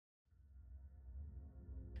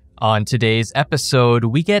On today's episode,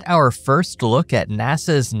 we get our first look at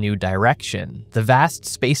NASA's new direction. The vast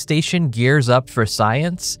space station gears up for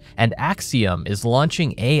science, and Axiom is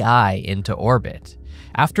launching AI into orbit.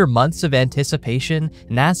 After months of anticipation,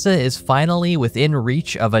 NASA is finally within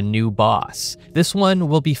reach of a new boss. This one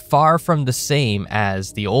will be far from the same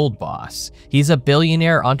as the old boss. He's a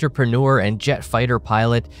billionaire entrepreneur and jet fighter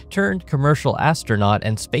pilot turned commercial astronaut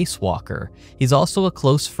and spacewalker. He's also a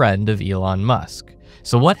close friend of Elon Musk.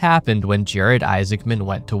 So what happened when Jared Isaacman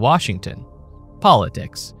went to Washington?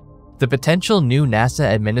 Politics. The potential new NASA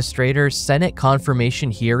administrator's Senate confirmation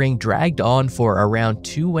hearing dragged on for around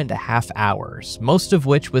 2.5 hours, most of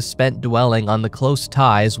which was spent dwelling on the close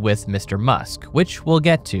ties with Mr. Musk, which we'll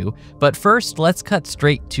get to, but first let's cut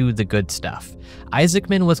straight to the good stuff.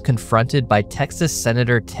 Isaacman was confronted by Texas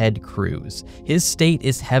Senator Ted Cruz. His state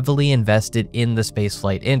is heavily invested in the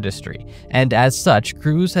spaceflight industry, and as such,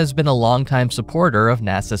 Cruz has been a longtime supporter of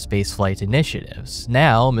NASA spaceflight initiatives.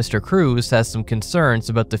 Now, Mr. Cruz has some concerns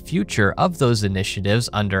about the future of those initiatives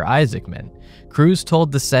under Isaacman. Cruz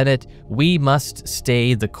told the Senate, "We must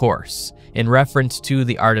stay the course," in reference to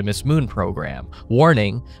the Artemis moon program,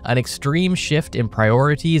 warning, an extreme shift in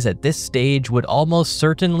priorities at this stage would almost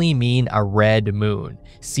certainly mean a red moon,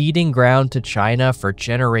 ceding ground to China for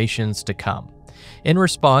generations to come. In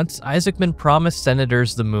response, Isaacman promised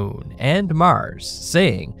senators the moon and Mars,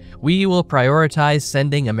 saying, "We will prioritize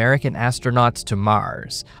sending American astronauts to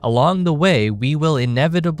Mars. Along the way, we will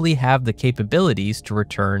inevitably have the capabilities to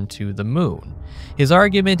return to the moon." His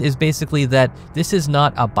argument is basically that this is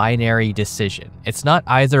not a binary decision. It's not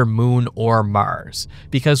either moon or Mars,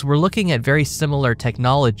 because we're looking at very similar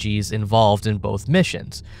technologies involved in both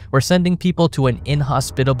missions. We're sending people to an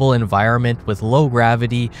inhospitable environment with low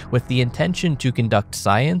gravity with the intention to conduct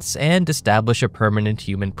science and establish a permanent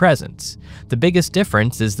human presence. The biggest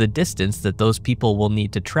difference is the distance that those people will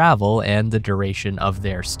need to travel and the duration of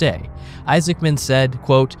their stay. Isaacman said,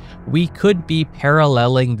 quote, "We could be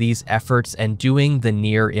paralleling these efforts and doing the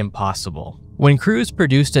near impossible." When Cruz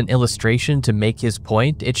produced an illustration to make his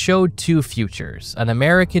point, it showed two futures, an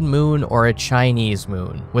American moon or a Chinese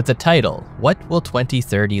moon, with the title, "What Will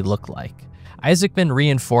 2030 Look Like?" Isaacman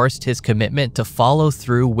reinforced his commitment to follow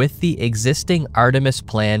through with the existing Artemis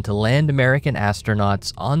plan to land American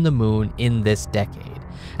astronauts on the moon in this decade.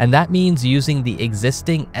 And that means using the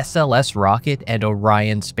existing SLS rocket and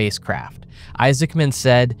Orion spacecraft. Isaacman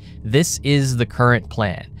said, "This is the current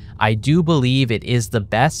plan. I do believe it is the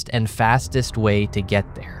best and fastest way to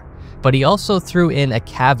get there." But he also threw in a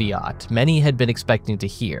caveat many had been expecting to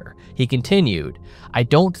hear. He continued, "I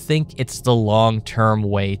don't think it's the long-term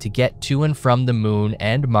way to get to and from the moon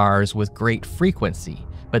and Mars with great frequency,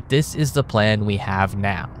 but this is the plan we have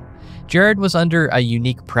now." Jared was under a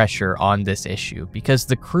unique pressure on this issue because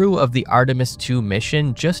the crew of the Artemis II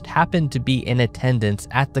mission just happened to be in attendance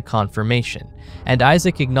at the confirmation, and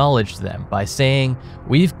Isaac acknowledged them by saying,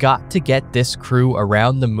 "We've got to get this crew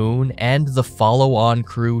around the moon and the follow-on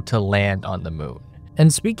crew to land on the moon."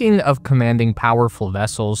 And speaking of commanding powerful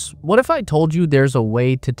vessels, what if I told you there's a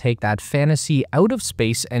way to take that fantasy out of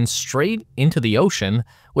space and straight into the ocean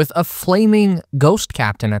with a flaming ghost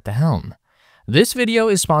captain at the helm? This video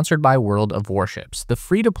is sponsored by World of Warships, the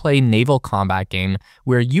free-to-play naval combat game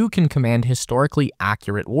where you can command historically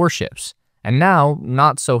accurate warships, and now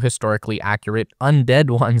not so historically accurate undead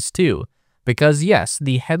ones too, because yes,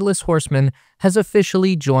 the Headless Horseman has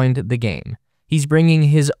officially joined the game. He's bringing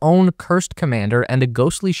his own cursed commander and a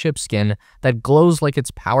ghostly ship skin that glows like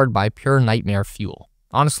it's powered by pure nightmare fuel.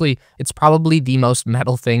 Honestly, it's probably the most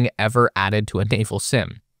metal thing ever added to a naval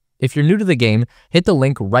sim. If you're new to the game, hit the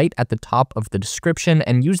link right at the top of the description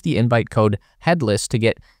and use the invite code HEADLESS to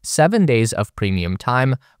get 7 days of premium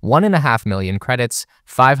time, 1.5 million credits,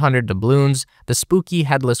 500 doubloons, the spooky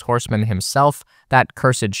Headless Horseman himself, that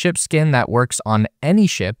cursed ship skin that works on any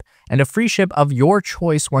ship, and a free ship of your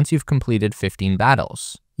choice once you've completed 15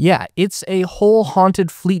 battles. Yeah, it's a whole Haunted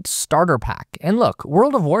Fleet starter pack. And look,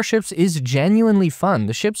 World of Warships is genuinely fun.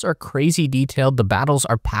 The ships are crazy detailed, the battles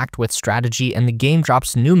are packed with strategy, and the game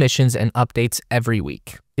drops new missions and updates every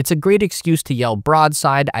week. It's a great excuse to yell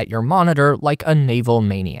broadside at your monitor like a naval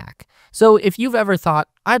maniac. So if you've ever thought,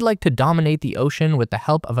 I'd like to dominate the ocean with the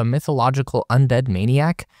help of a mythological undead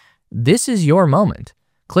maniac, this is your moment.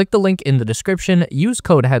 Click the link in the description, use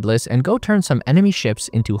code HEADLESS, and go turn some enemy ships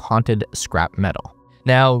into haunted scrap metal.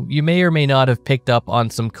 Now, you may or may not have picked up on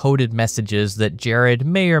some coded messages that Jared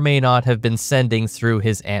may or may not have been sending through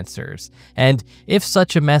his answers. And if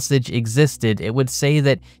such a message existed, it would say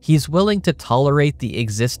that he's willing to tolerate the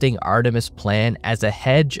existing Artemis plan as a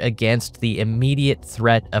hedge against the immediate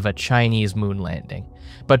threat of a Chinese moon landing.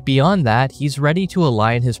 But beyond that, he's ready to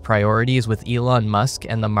align his priorities with Elon Musk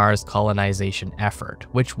and the Mars colonization effort,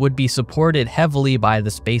 which would be supported heavily by the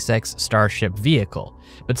SpaceX Starship vehicle.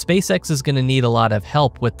 But SpaceX is going to need a lot of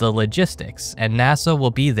help with the logistics, and NASA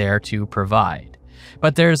will be there to provide.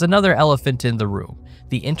 But there's another elephant in the room: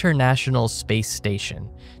 the International Space Station.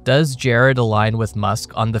 Does Jared align with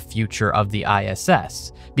Musk on the future of the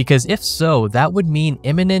ISS? Because if so, that would mean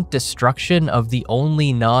imminent destruction of the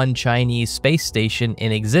only non-Chinese space station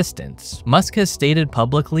in existence. Musk has stated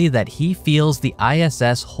publicly that he feels the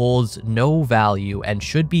ISS holds no value and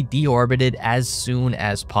should be deorbited as soon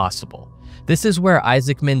as possible. This is where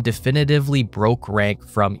Isaacman definitively broke rank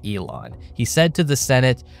from Elon. He said to the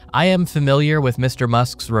Senate, "I am familiar with Mr.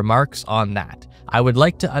 Musk's remarks on that. I would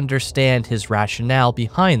like to understand his rationale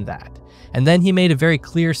behind that." And then he made a very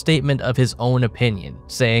clear statement of his own opinion,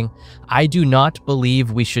 saying, "I do not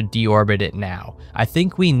believe we should deorbit it now. I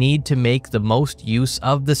think we need to make the most use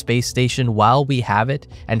of the space station while we have it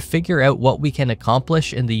and figure out what we can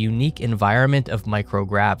accomplish in the unique environment of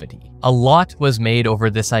microgravity." A lot was made over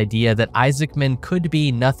this idea that Isaacman could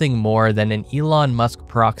be nothing more than an Elon Musk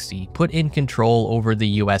proxy put in control over the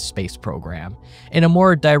US space program. In a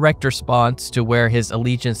more direct response to where his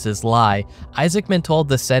allegiances lie, Isaacman told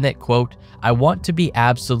the Senate, quote, "I want to be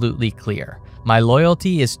absolutely clear. My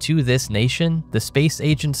loyalty is to this nation, the space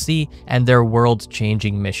agency, and their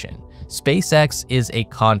world-changing mission. SpaceX is a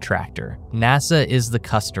contractor. NASA is the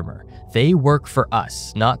customer. They work for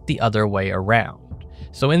us, not the other way around."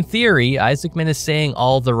 So in theory, Isaacman is saying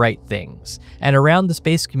all the right things, and around the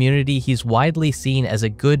space community, he's widely seen as a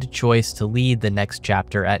good choice to lead the next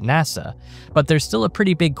chapter at NASA. But there's still a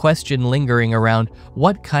pretty big question lingering around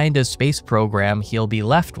what kind of space program he'll be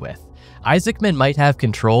left with. Isaacman might have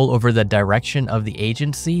control over the direction of the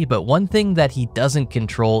agency, but one thing that he doesn't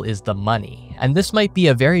control is the money. And this might be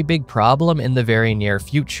a very big problem in the very near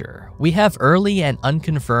future. We have early and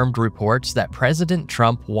unconfirmed reports that President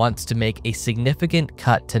Trump wants to make a significant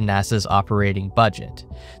cut to NASA's operating budget.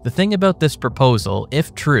 The thing about this proposal,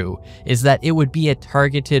 if true, is that it would be a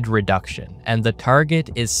targeted reduction, and the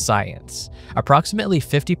target is science. Approximately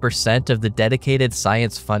 50% of the dedicated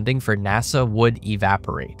science funding for NASA would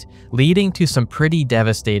evaporate, leading to some pretty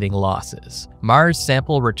devastating losses. Mars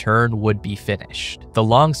sample return would be finished. The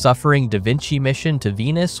long-suffering Da Vinci mission to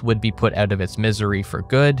Venus would be put out of its misery for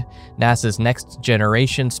good. NASA's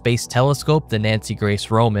next-generation space telescope, the Nancy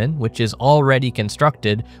Grace Roman, which is already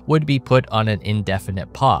constructed, would be put on an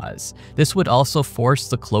indefinite pause. This would also force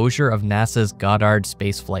the closure of NASA's Goddard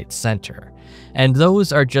Space Flight Center. And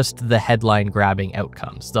those are just the headline-grabbing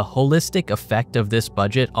outcomes. The holistic effect of this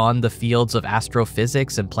budget on the fields of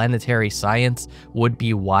astrophysics and planetary science would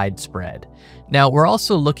be widespread. Now, we're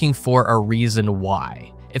also looking for a reason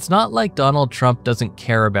why. It's not like Donald Trump doesn't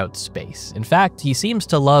care about space. In fact, he seems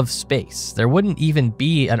to love space. There wouldn't even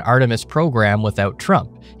be an Artemis program without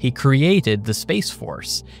Trump. He created the Space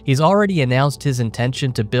Force. He's already announced his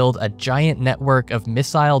intention to build a giant network of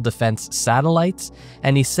missile defense satellites,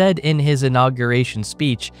 and he said in his inauguration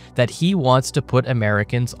speech that he wants to put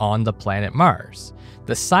Americans on the planet Mars.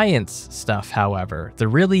 The science stuff, however, the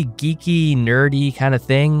really geeky, nerdy kind of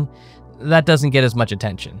thing, that doesn't get as much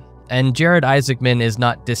attention. And Jared Isaacman is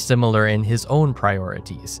not dissimilar in his own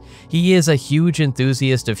priorities. He is a huge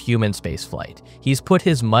enthusiast of human spaceflight. He's put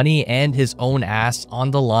his money and his own ass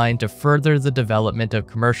on the line to further the development of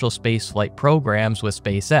commercial spaceflight programs with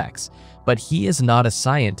SpaceX, but he is not a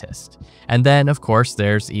scientist. And then, of course,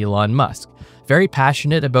 there's Elon Musk. Very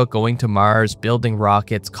passionate about going to Mars, building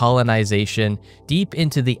rockets, colonization, deep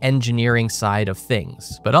into the engineering side of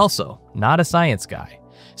things, but also not a science guy.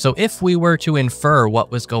 So if we were to infer what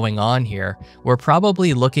was going on here, we're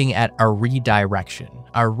probably looking at a redirection,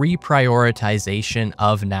 a reprioritization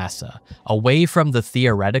of NASA, away from the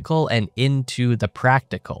theoretical and into the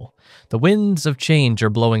practical. The winds of change are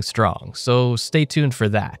blowing strong, so stay tuned for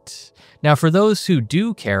that. Now, for those who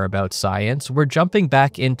do care about science, we're jumping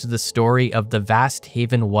back into the story of the vast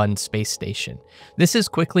Haven 1 space station. This is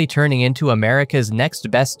quickly turning into America's next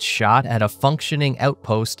best shot at a functioning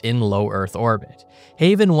outpost in low Earth orbit.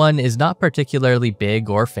 Haven 1 is not particularly big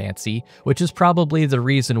or fancy, which is probably the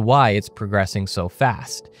reason why it's progressing so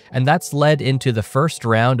fast. And that's led into the first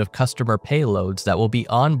round of customer payloads that will be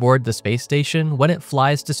on board the space station when it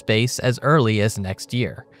flies to space as early as next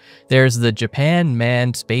year. There's the Japan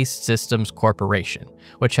Manned Space Systems Corporation,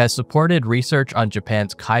 which has supported research on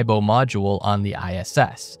Japan's Kaibo module on the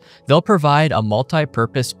ISS. They'll provide a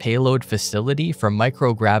multi-purpose payload facility for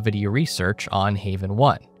microgravity research on Haven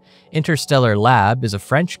 1. Interstellar Lab is a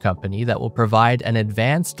French company that will provide an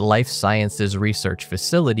advanced life sciences research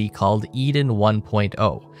facility called Eden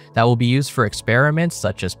 1.0 that will be used for experiments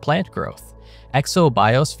such as plant growth.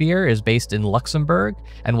 ExoBiosphere is based in Luxembourg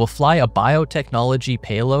and will fly a biotechnology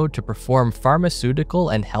payload to perform pharmaceutical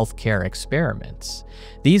and healthcare experiments.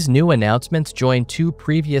 These new announcements join two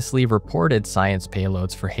previously reported science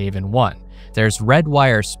payloads for Haven 1. There's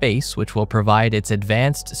Redwire Space, which will provide its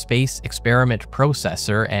advanced space experiment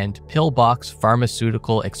processor and pillbox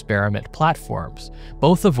pharmaceutical experiment platforms,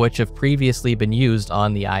 both of which have previously been used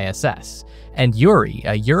on the ISS. And Yuri,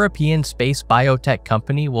 a European space biotech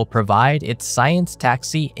company, will provide its science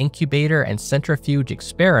taxi, incubator, and centrifuge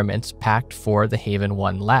experiments packed for the Haven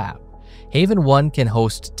 1 lab. Haven 1 can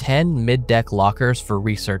host 10 mid-deck lockers for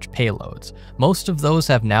research payloads. Most of those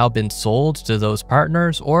have now been sold to those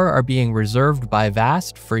partners or are being reserved by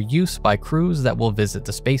VAST for use by crews that will visit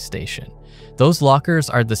the space station. Those lockers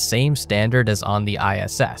are the same standard as on the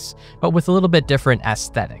ISS, but with a little bit different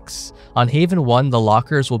aesthetics. On Haven 1, the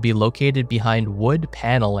lockers will be located behind wood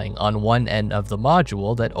paneling on one end of the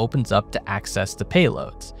module that opens up to access the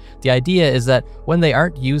payloads. The idea is that when they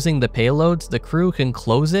aren't using the payloads, the crew can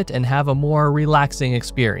close it and have a more relaxing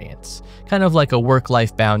experience, kind of like a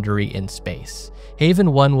work-life boundary in space.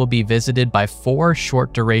 Haven 1 will be visited by 4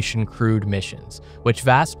 short-duration crewed missions, which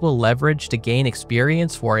VASP will leverage to gain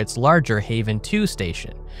experience for its larger Haven 2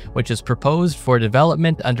 station, which is proposed for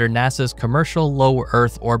development under NASA's Commercial Low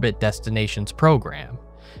Earth Orbit Destinations program.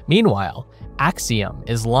 Meanwhile, Axiom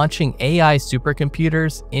is launching AI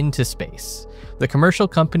supercomputers into space. The commercial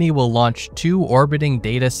company will launch 2 orbiting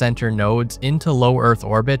data center nodes into low Earth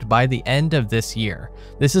orbit by the end of this year.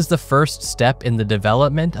 This is the first step in the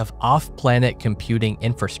development of off-planet computing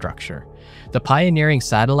infrastructure. The pioneering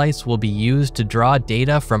satellites will be used to draw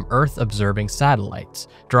data from Earth-observing satellites,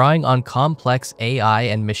 drawing on complex AI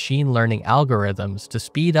and machine learning algorithms to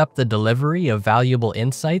speed up the delivery of valuable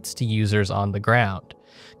insights to users on the ground.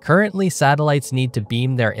 Currently, satellites need to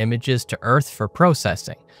beam their images to Earth for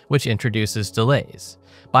processing, which introduces delays.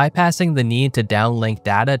 Bypassing the need to downlink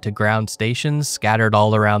data to ground stations scattered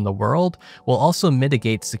all around the world will also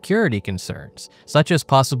mitigate security concerns, such as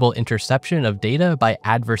possible interception of data by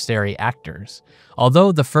adversary actors.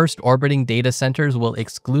 Although the first orbiting data centers will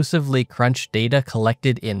exclusively crunch data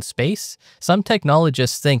collected in space, some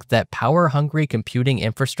technologists think that power-hungry computing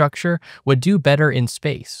infrastructure would do better in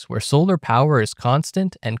space, where solar power is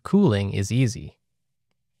constant and cooling is easy.